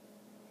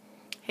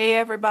Hey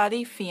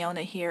everybody,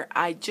 Fiona here.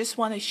 I just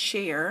want to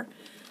share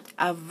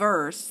a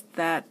verse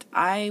that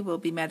I will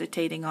be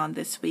meditating on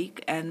this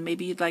week, and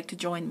maybe you'd like to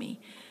join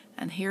me.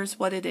 And here's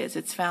what it is.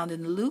 It's found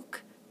in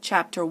Luke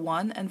chapter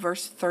 1 and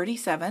verse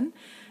 37,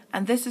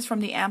 and this is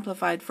from the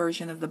Amplified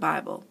Version of the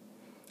Bible.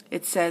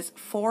 It says,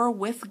 "For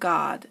with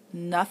God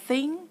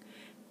nothing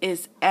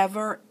is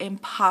ever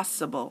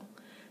impossible,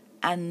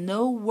 and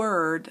no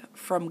word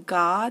from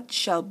God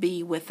shall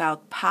be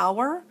without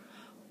power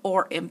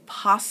or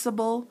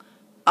impossible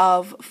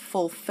of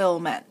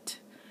fulfillment."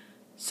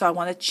 So I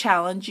want to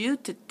challenge you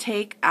to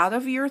take out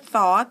of your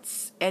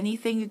thoughts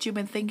anything that you've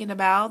been thinking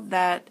about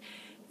that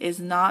is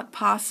not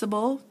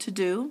possible to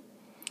do.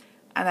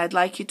 And I'd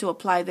like you to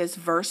apply this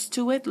verse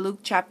to it,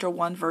 Luke chapter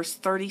 1, verse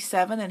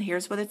 37. And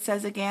here's what it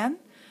says again.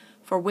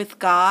 "For with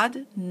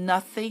God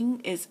nothing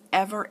is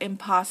ever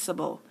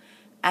impossible,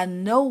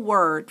 and no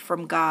word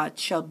from God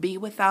shall be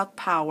without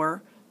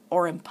power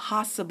or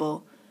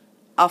impossible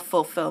of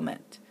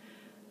fulfillment."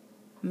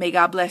 May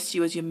God bless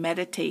you as you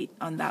meditate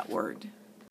on that word.